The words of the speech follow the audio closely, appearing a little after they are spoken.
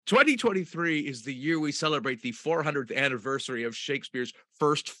2023 is the year we celebrate the 400th anniversary of Shakespeare's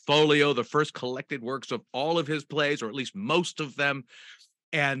First Folio, the first collected works of all of his plays, or at least most of them.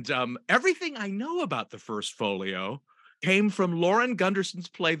 And everything I know about the First Folio came from Lauren Gunderson's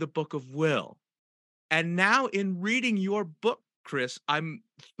play, The Book of Will. And now in reading your book, Chris, I'm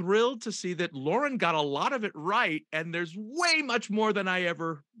thrilled to see that Lauren got a lot of it right, and there's way much more than I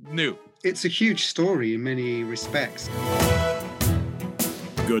ever knew. It's a huge story in many respects.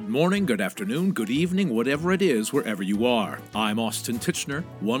 Good morning, good afternoon, good evening, whatever it is, wherever you are. I'm Austin Titchener,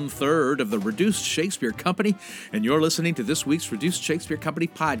 1/3 of the Reduced Shakespeare Company, and you're listening to this week's Reduced Shakespeare Company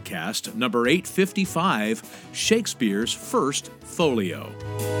podcast, number 855, Shakespeare's First Folio.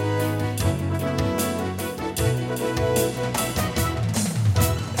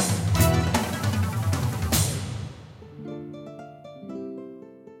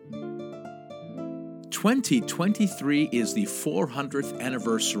 "2023 is the 400th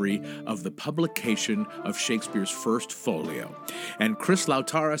anniversary of the publication of Shakespeare's First Folio, and Chris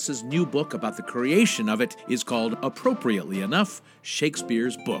Laoutaris' new book about the creation of it is called, appropriately enough,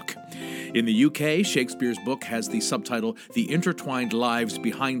 Shakespeare's Book. In the UK, Shakespeare's book has the subtitle The Intertwined Lives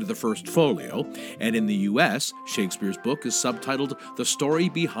Behind the First Folio, and in the US, Shakespeare's book is subtitled The Story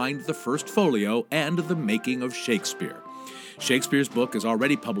Behind the First Folio and the Making of Shakespeare. Shakespeare's book is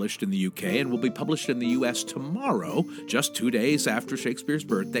already published in the UK and will be published in the US tomorrow, just 2 days after Shakespeare's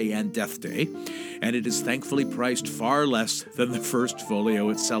birthday and death day, and it is thankfully priced far less than the First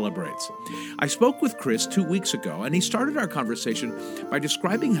Folio it celebrates. I spoke with Chris 2 weeks ago, and he started our conversation by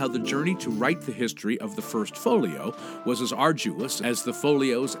describing how the journey to write the history of the First Folio was as arduous as the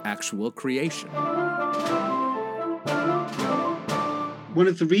folio's actual creation. One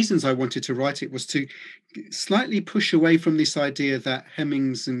of the reasons I wanted to write it was to slightly push away from this idea that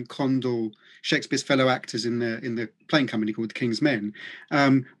Heminges and Condell, Shakespeare's fellow actors in the playing company called the King's Men,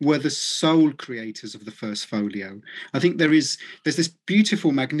 were the sole creators of the First Folio. I think there's this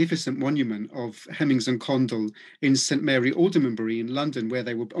beautiful, magnificent monument of Heminges and Condell in St Mary Aldermanbury in London, where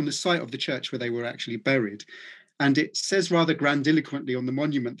they were on the site of the church where they were actually buried. And it says rather grandiloquently on the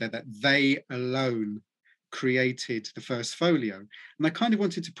monument there that they alone created the First Folio. And I kind of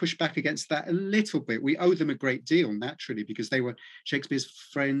wanted to push back against that a little bit. We owe them a great deal, naturally, because they were Shakespeare's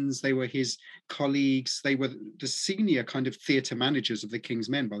friends, they were his colleagues, they were the senior kind of theatre managers of the King's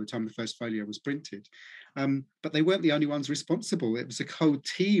Men by the time the First Folio was printed. But they weren't the only ones responsible. It was a whole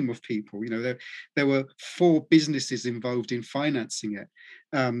team of people. You know, there were 4 businesses involved in financing it.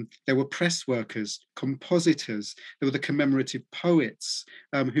 There were press workers, compositors, there were the commemorative poets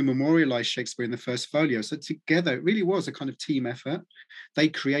who memorialized Shakespeare in the First Folio. So together, it really was a kind of team effort. They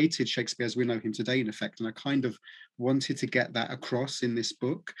created Shakespeare as we know him today, in effect. And I kind of wanted to get that across in this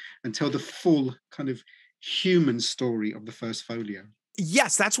book and tell the full kind of human story of the First Folio.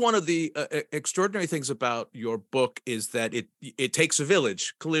 Yes, that's one of the extraordinary things about your book is that it takes a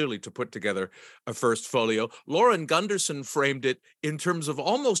village, clearly, to put together a First Folio. Lauren Gunderson framed it in terms of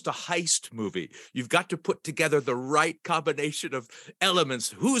almost a heist movie. You've got to put together the right combination of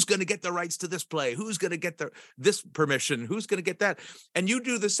elements. Who's going to get the rights to this play? Who's going to get this permission? Who's going to get that? And you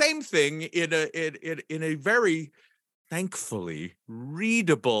do the same thing in a very, thankfully,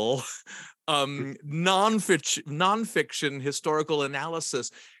 readable nonfiction historical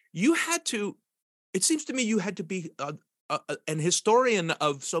analysis. It seems to me you had to be an historian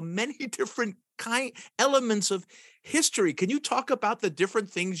of so many different elements of history. Can you talk about the different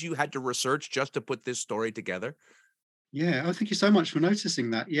things you had to research just to put this story together? Yeah, thank you so much for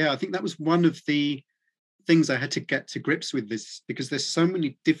noticing that. Yeah, I think that was one of the things I had to get to grips with this, because there's so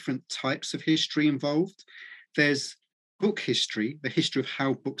many different types of history involved. There's book history, the history of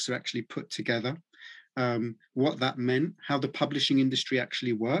how books are actually put together, what that meant, how the publishing industry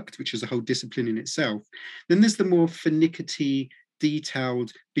actually worked, which is a whole discipline in itself. Then there's the more finicky,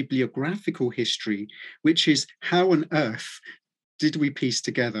 detailed bibliographical history, which is how on earth did we piece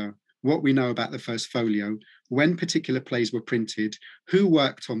together what we know about the First Folio, when particular plays were printed, who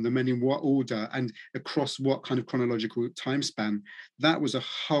worked on them and in what order and across what kind of chronological time span. That was a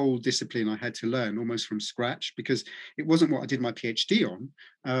whole discipline I had to learn almost from scratch, because it wasn't what I did my PhD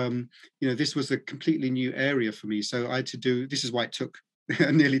on. This was a completely new area for me. So I had to do, this is why it took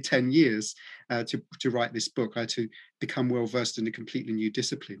nearly 10 years to write this book. I had to become well versed in a completely new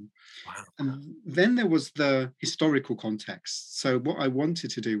discipline. Wow. And then there was the historical context. So what I wanted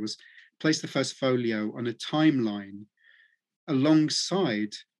to do was place the First Folio on a timeline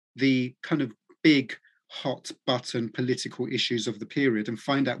alongside the kind of big hot button political issues of the period and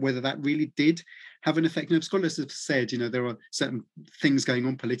find out whether that really did have an effect. Scholars have said, there are certain things going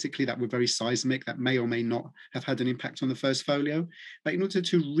on politically that were very seismic that may or may not have had an impact on the First Folio. But in order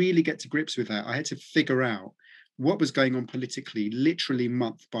to really get to grips with that, I had to figure out what was going on politically, literally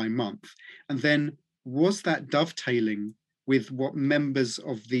month by month. And then was that dovetailing with what members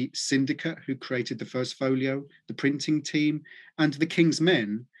of the syndicate who created the First Folio, the printing team, and the King's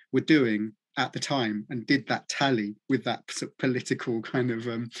Men were doing at the time, and did that tally with that political kind of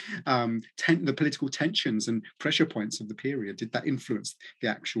the political tensions and pressure points of the period? Did that influence the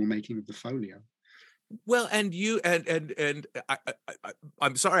actual making of the folio? Well, and you and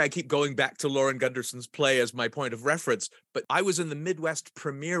I'm sorry I keep going back to Lauren Gunderson's play as my point of reference, but I was in the Midwest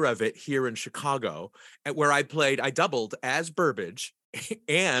premiere of it here in Chicago, where I doubled as Burbage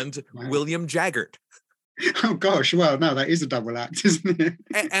and Wow. William Jaggart. Oh gosh, well, no, that is a double act, isn't it?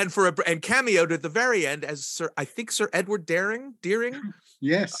 and cameoed at the very end as Sir Edward Deering.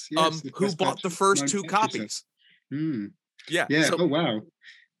 Yes, who bought the first two copies. Yeah. So, oh wow.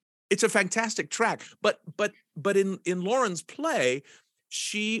 It's a fantastic track, but in Lauren's play,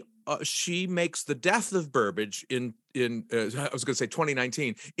 she makes the death of Burbage in I was going to say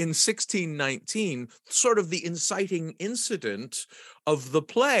 2019, in 1619, sort of the inciting incident of the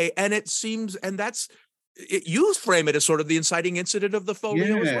play, and it seems, you frame it as sort of the inciting incident of the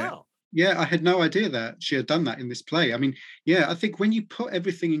folio as well. Yeah, I had no idea that she had done that in this play. I mean, I think when you put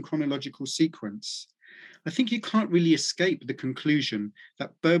everything in chronological sequence, I think you can't really escape the conclusion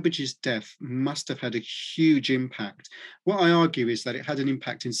that Burbage's death must have had a huge impact. What I argue is that it had an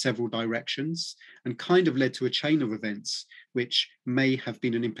impact in several directions and kind of led to a chain of events, which may have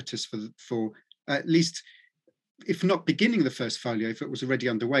been an impetus for at least, if not beginning the First Folio, if it was already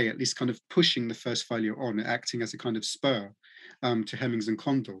underway, at least kind of pushing the First Folio on, acting as a kind of spur to Heminges and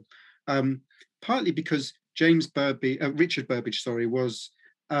Condell. Partly because Richard Burbage, was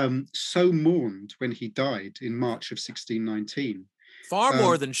so mourned when he died in March of 1619. Far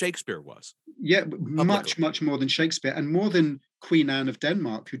more than Shakespeare was. Yeah, much more than Shakespeare, and more than Queen Anne of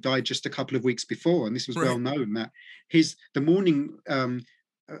Denmark, who died just a couple of weeks before. And this was well known that the mourning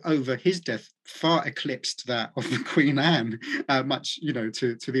over his death far eclipsed that of the Queen Anne, much,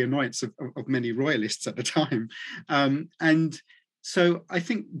 to the annoyance of many royalists at the time. And so I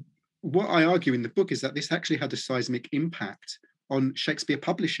think what I argue in the book is that this actually had a seismic impact on Shakespeare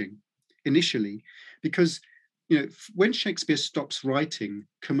publishing initially, because when Shakespeare stops writing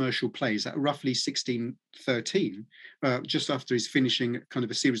commercial plays at roughly 1613, just after he's finishing kind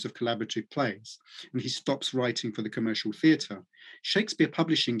of a series of collaborative plays, and he stops writing for the commercial theatre, Shakespeare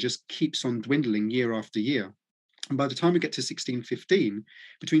publishing just keeps on dwindling year after year. And by the time we get to 1615,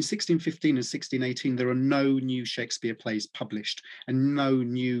 between 1615 and 1618, there are no new Shakespeare plays published and no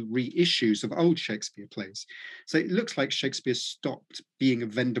new reissues of old Shakespeare plays. So it looks like Shakespeare stopped being a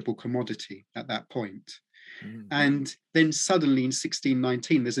vendable commodity at that point. Mm-hmm. And then suddenly in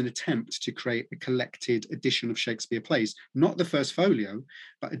 1619, there's an attempt to create a collected edition of Shakespeare plays, not the First Folio,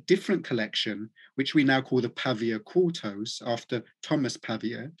 but a different collection, which we now call the Pavier Quartos, after Thomas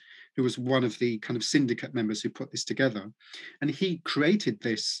Pavier, who was one of the kind of syndicate members who put this together. And he created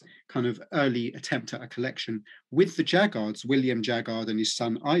this kind of early attempt at a collection with the Jaggards, William Jaggard and his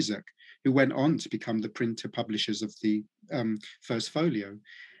son Isaac, who went on to become the printer publishers of the First Folio.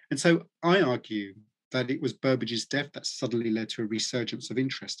 And so I argue that it was Burbage's death that suddenly led to a resurgence of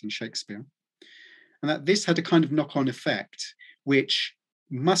interest in Shakespeare. And that this had a kind of knock-on effect, which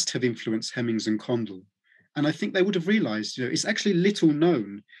must have influenced Heminges and Condell. And I think they would have realized, it's actually little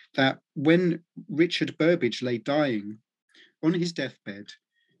known that when Richard Burbage lay dying on his deathbed,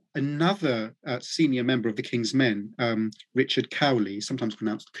 another senior member of the King's Men, Richard Cowley, sometimes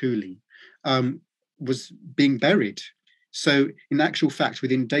pronounced Cooley, was being buried. So in actual fact,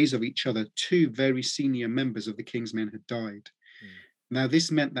 within days of each other, two very senior members of the King's Men had died. Now, this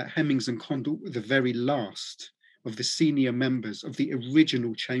meant that Heminges and Condell were the very last of the senior members of the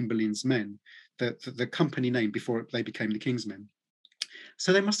original Chamberlain's Men, the company name before they became the King's Men.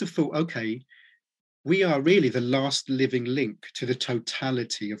 So they must have thought, okay, we are really the last living link to the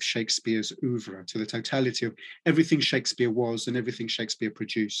totality of Shakespeare's oeuvre, to the totality of everything Shakespeare was and everything Shakespeare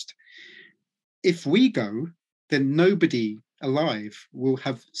produced. If we go, then nobody alive will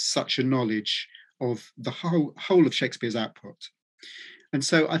have such a knowledge of the whole of Shakespeare's output. And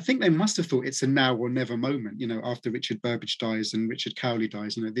so I think they must have thought it's a now or never moment, after Richard Burbage dies and Richard Cowley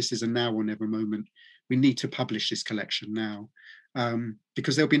dies, this is a now or never moment. We need to publish this collection now,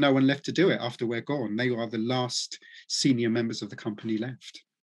 because there'll be no one left to do it after we're gone. They are the last senior members of the company left.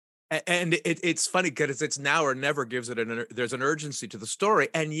 And it's funny because it's now or never gives it there's an urgency to the story,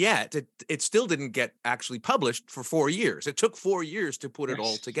 and yet it still didn't get actually published for 4 years. It took 4 years to put it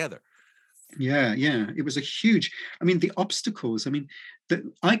all together. Yeah, yeah. It was a huge, I mean, the obstacles, I mean,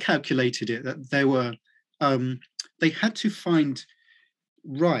 I calculated it that there were, they had to find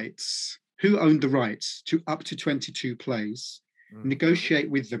rights, who owned the rights to up to 22 plays, negotiate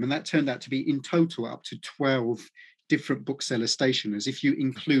with them. And that turned out to be in total up to 12 different bookseller stationers, if you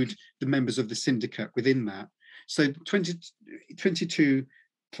include the members of the syndicate within that. So 22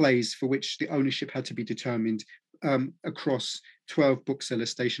 plays for which the ownership had to be determined across 12 bookseller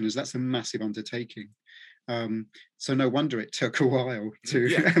stationers. That's a massive undertaking. So no wonder it took a while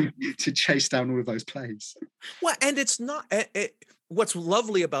to to chase down all of those plays. Well, and it's not what's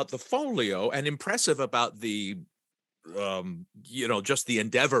lovely about the folio and impressive about the just the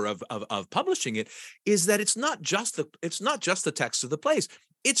endeavor of publishing it is that it's not just the text of the plays.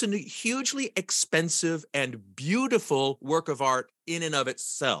 It's a hugely expensive and beautiful work of art in and of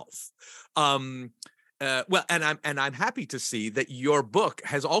itself. Well, and I'm happy to see that your book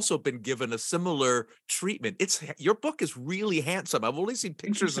has also been given a similar treatment. Your book is really handsome. I've only seen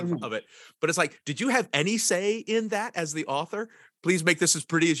pictures of it, but it's like, did you have any say in that as the author? Please make this as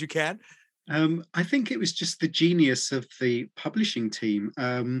pretty as you can. I think it was just the genius of the publishing team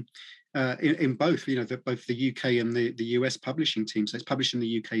in both, both the UK and the US publishing team. So it's published in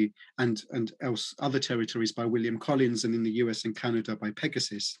the UK and other territories by William Collins, and in the US and Canada by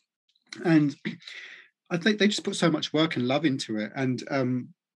Pegasus. And I think they just put so much work and love into it. And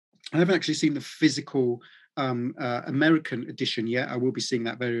I haven't actually seen the physical American edition yet. I will be seeing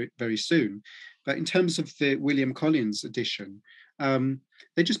that very, very soon. But in terms of the William Collins edition,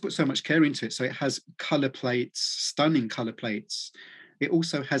 they just put so much care into it. So it has color plates, stunning color plates. It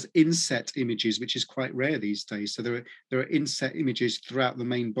also has inset images, which is quite rare these days. So there are inset images throughout the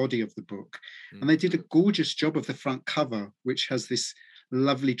main body of the book. And they did a gorgeous job of the front cover, which has this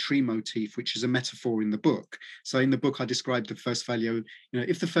lovely tree motif, which is a metaphor in the book. So in the book, I described the first folio,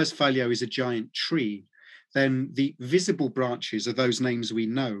 if the first folio is a giant tree, then the visible branches are those names we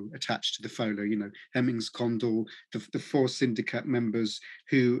know attached to the folio, Heminges, Condell, the four syndicate members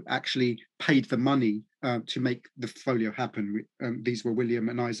who actually paid the money to make the folio happen. These were William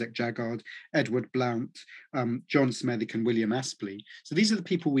and Isaac Jaggard, Edward Blount, John Smethwick, and William Aspley. So these are the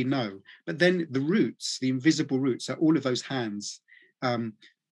people we know. But then the roots, the invisible roots, are all of those hands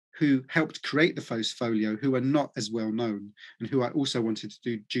who helped create the first folio, who are not as well known, and who I also wanted to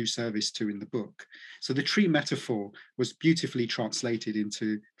do due service to in the book. So the tree metaphor was beautifully translated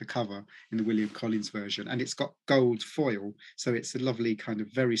into the cover in the William Collins version, and it's got gold foil, so it's a lovely kind of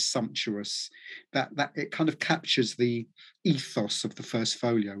very sumptuous, that it kind of captures the ethos of the first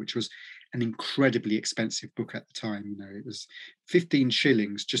folio, which was an incredibly expensive book at the time. It was 15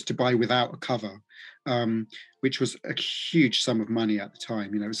 shillings just to buy without a cover, which was a huge sum of money at the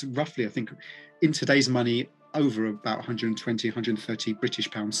time. It was roughly, I think, in today's money, over about 120, 130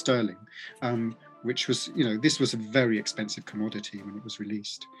 British pounds sterling, which was, this was a very expensive commodity when it was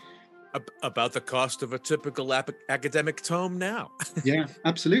released. About the cost of a typical academic tome now. Yeah,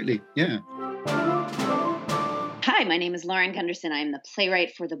 absolutely. Yeah. Hi, my name is Lauren Gunderson. I am the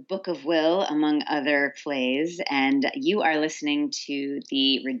playwright for The Book of Will, among other plays, and you are listening to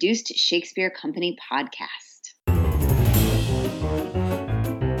the Reduced Shakespeare Company podcast.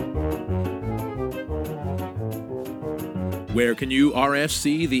 Where can you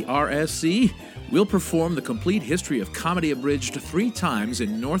RSC the RSC? We'll perform the complete history of Comedy Abridged 3 times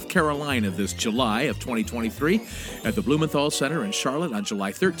in North Carolina this July of 2023 at the Blumenthal Center in Charlotte on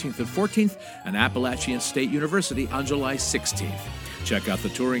July 13th and 14th and Appalachian State University on July 16th. Check out the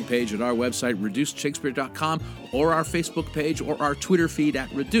touring page at our website, reducedshakespeare.com, or our Facebook page or our Twitter feed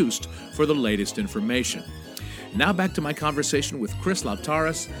at Reduced for the latest information. Now back to my conversation with Chris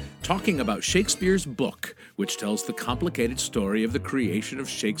Laoutaris, talking about Shakespeare's book, which tells the complicated story of the creation of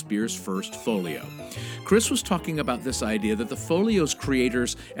Shakespeare's First Folio. Chris was talking about this idea that the folio's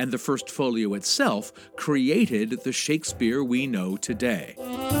creators and the First Folio itself created the Shakespeare we know today.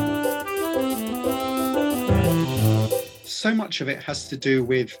 So much of it has to do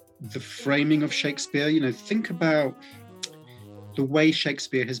with the framing of Shakespeare. Think about the way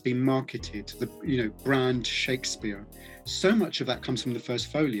Shakespeare has been marketed, the brand Shakespeare. So much of that comes from the First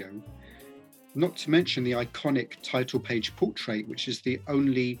Folio, not to mention the iconic title page portrait, which is the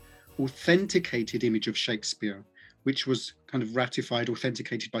only authenticated image of Shakespeare, which was kind of ratified,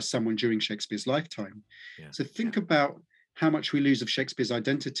 authenticated by someone during Shakespeare's lifetime. Yeah. So think about how much we lose of Shakespeare's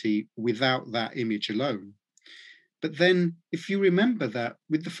identity without that image alone. But then, if you remember that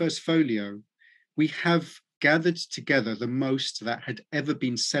with the First Folio, we have gathered together the most that had ever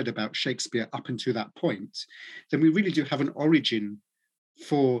been said about Shakespeare up until that point, then we really do have an origin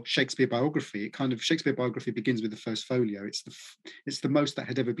for Shakespeare biography. Shakespeare biography begins with the First Folio. It's the most that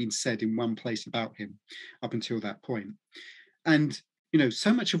had ever been said in one place about him up until that point. And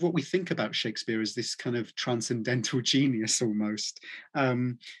so much of what we think about Shakespeare is this kind of transcendental genius almost.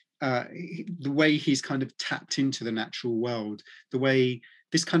 The way he's kind of tapped into the natural world, the way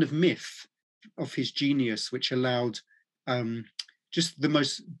this kind of myth of his genius, which allowed just the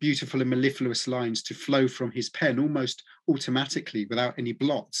most beautiful and mellifluous lines to flow from his pen almost automatically without any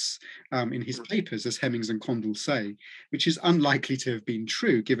blots in his papers, as Heminges and Condell say, which is unlikely to have been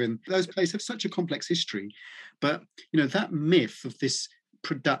true given those plays have such a complex history. But, that myth of this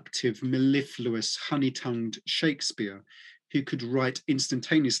productive, mellifluous, honey-tongued Shakespeare who could write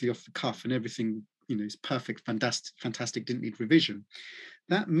instantaneously off the cuff and everything, is perfect, fantastic, didn't need revision.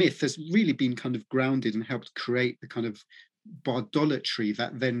 That myth has really been kind of grounded and helped create the kind of bardolatry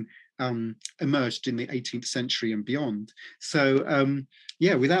that then emerged in the 18th century and beyond. So,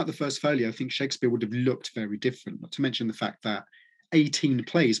 without the First Folio, I think Shakespeare would have looked very different, not to mention the fact that 18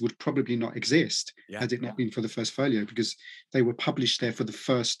 plays would probably not exist had it not been for the First Folio, because they were published there for the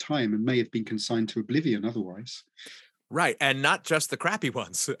first time and may have been consigned to oblivion otherwise. Right, and not just the crappy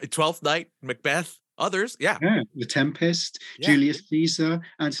ones. Twelfth Night, Macbeth, others, The Tempest, Julius Caesar,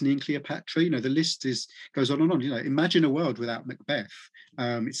 Antony and Cleopatra. The list goes on and on. Imagine a world without Macbeth.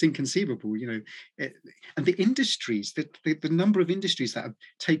 It's inconceivable. And the industries, the number of industries that have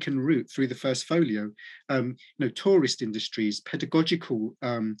taken root through the First Folio. Tourist industries, pedagogical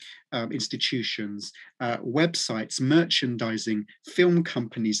institutions, websites, merchandising, film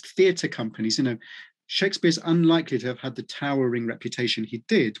companies, theatre companies. Shakespeare's unlikely to have had the towering reputation he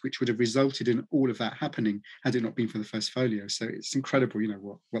did, which would have resulted in all of that happening had it not been for the First Folio. So it's incredible,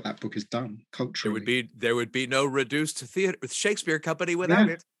 what that book has done culturally. There would be no reduced theatre Shakespeare Company without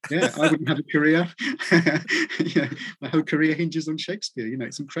it. I wouldn't have a career. My whole career hinges on Shakespeare.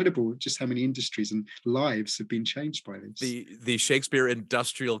 It's incredible just how many industries and lives have been changed by this. The Shakespeare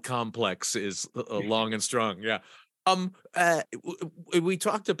Industrial Complex is long and strong. Yeah. We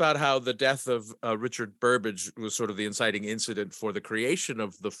talked about how the death of Richard Burbage was sort of the inciting incident for the creation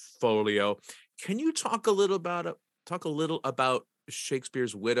of the folio. Can you talk a little about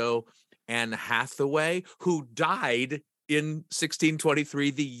Shakespeare's widow, Anne Hathaway, who died in 1623,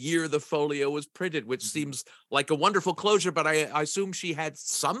 the year the folio was printed, which seems like a wonderful closure, but I assume she had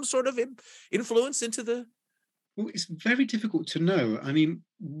some sort of influence into the... Well, it's very difficult to know. I mean,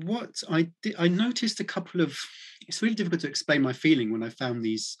 what I did, I noticed a couple of. It's really difficult to explain my feeling when I found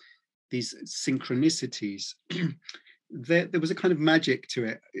these synchronicities. There was a kind of magic to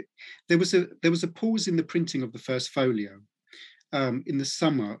it. There was a pause in the printing of the First Folio in the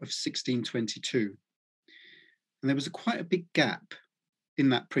summer of 1622, and there was quite a big gap in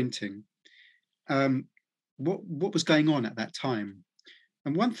that printing. What was going on at that time?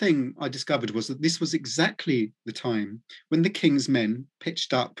 And one thing I discovered was that this was exactly the time when the King's men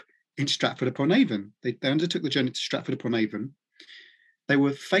pitched up in Stratford-upon-Avon. They undertook the journey to Stratford-upon-Avon. They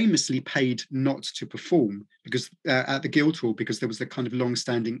were famously paid not to perform because at the Guildhall, because there was the kind of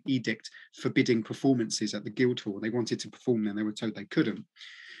long-standing edict forbidding performances at the Guildhall. They wanted to perform there, and they were told they couldn't.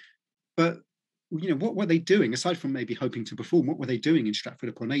 But what were they doing aside from maybe hoping to perform? What were they doing in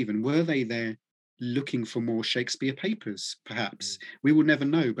Stratford-upon-Avon? Were they there looking for more Shakespeare papers, perhaps? We will never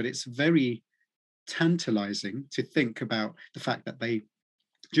know, but it's very tantalizing to think about the fact that they,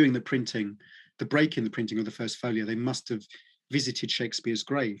 during the break in the printing of the First Folio, they must have visited Shakespeare's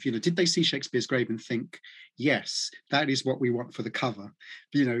grave. Did they see Shakespeare's grave and think, yes, that is what we want for the cover?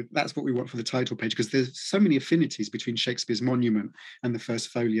 That's what we want for the title page, because there's so many affinities between Shakespeare's monument and the First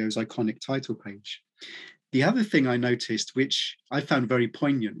Folio's iconic title page. The other thing I noticed, which I found very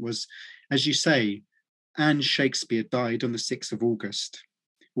poignant, was, as you say, Anne Shakespeare died on the 6th of August.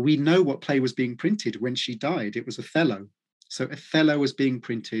 We know what play was being printed when she died. It was Othello. So Othello was being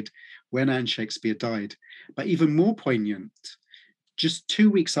printed when Anne Shakespeare died. But even more poignant, just 2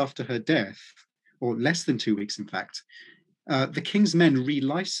 weeks after her death, or less than 2 weeks, in fact, the King's Men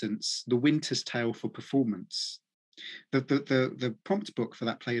relicense The Winter's Tale for performance. The prompt book for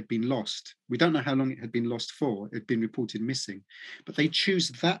that play had been lost. We don't know how long it had been lost for. It had been reported missing. But they choose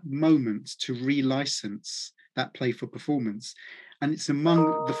that moment to relicense that play for performance. And it's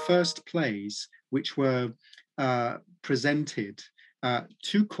among the first plays which were presented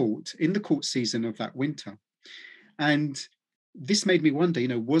to court in the court season of that winter. And this made me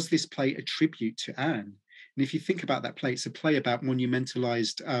wonder, was this play a tribute to Anne? And if you think about that play, it's a play about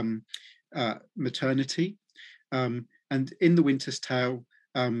monumentalized maternity. And in The Winter's Tale,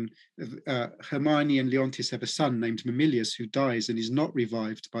 Hermione and Leontis have a son named Mamilius who dies and is not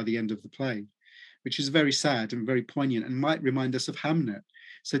revived by the end of the play. which is very sad and very poignant and might remind us of Hamnet.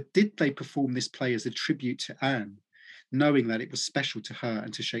 So did they perform this play as a tribute to Anne, knowing that it was special to her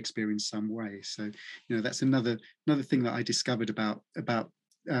and to Shakespeare in some way? So, that's another thing that I discovered about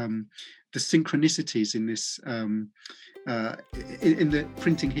the synchronicities in this in the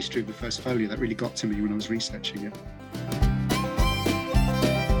printing history of the First Folio that really got to me when I was researching it.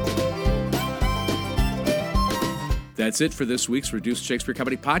 That's it for this week's Reduced Shakespeare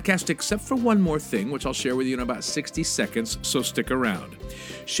Company podcast, except for one more thing, which I'll share with you in about 60 seconds, so stick around.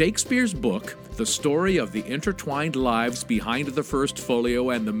 Shakespeare's book, The Story of the Intertwined Lives Behind the First Folio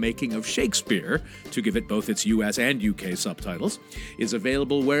and the Making of Shakespeare, to give it both its US and UK subtitles, is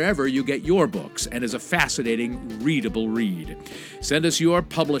available wherever you get your books and is a fascinating, readable read. Send us your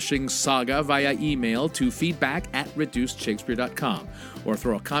publishing saga via email to feedback@reducedshakespeare.com, or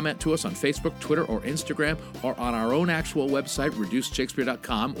throw a comment to us on Facebook, Twitter, or Instagram, or on our own actual website,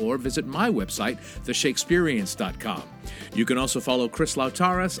 reducedshakespeare.com, or visit my website, theshakespeareans.com. You can also follow Chris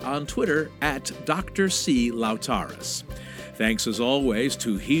Laoutaris on Twitter at Dr. C. Laoutaris. Thanks as always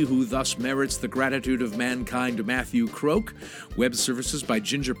to he who thus merits the gratitude of mankind, Matthew Croak. Web services by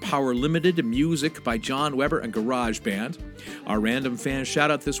Ginger Power Limited. Music by John Weber and GarageBand. Our random fan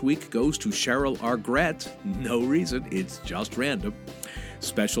shout-out this week goes to Cheryl Argret. No reason, it's just random.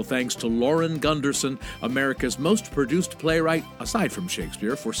 Special thanks to Lauren Gunderson, America's most produced playwright, aside from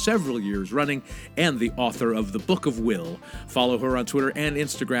Shakespeare, for several years running, and the author of The Book of Will. Follow her on Twitter and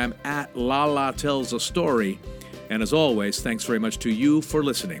Instagram at Lala Tells a Story. And as always, thanks very much to you for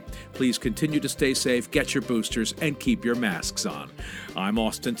listening. Please continue to stay safe, get your boosters, and keep your masks on. I'm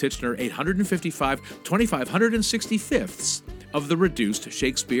Austin Titchener, 855 2565ths of the Reduced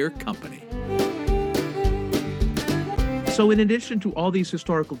Shakespeare Company. So in addition to all these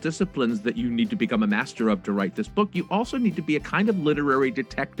historical disciplines that you need to become a master of to write this book, you also need to be a kind of literary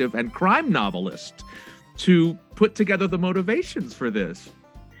detective and crime novelist to put together the motivations for this.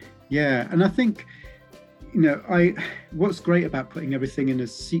 Yeah, and I think, what's great about putting everything in a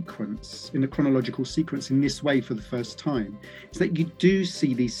sequence, in a chronological sequence in this way for the first time, is that you do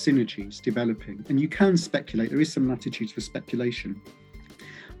see these synergies developing, and you can speculate. There is some latitude for speculation.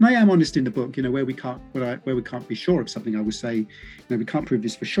 And I am honest in the book, where we can't be sure of something, I will say, we can't prove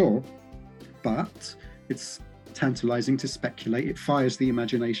this for sure, but it's tantalizing to speculate. It fires the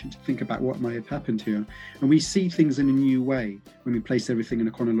imagination to think about what might have happened here. And we see things in a new way when we place everything in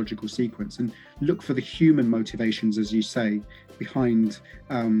a chronological sequence and look for the human motivations, as you say, behind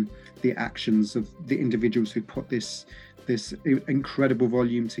the actions of the individuals who put this incredible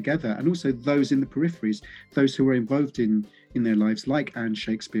volume together, and also those in the peripheries, those who were involved in their lives, like Anne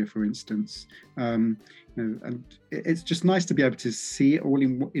Shakespeare, for instance. And it's just nice to be able to see it all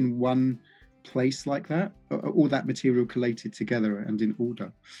in one place like that, all that material collated together and in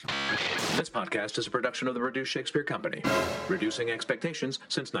order. This podcast is a production of the Reduced Shakespeare Company, reducing expectations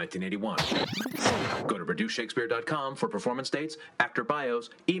since 1981. Go to reducedshakespeare.com for performance dates, actor bios,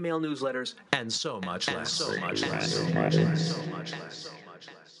 email newsletters, and so much less.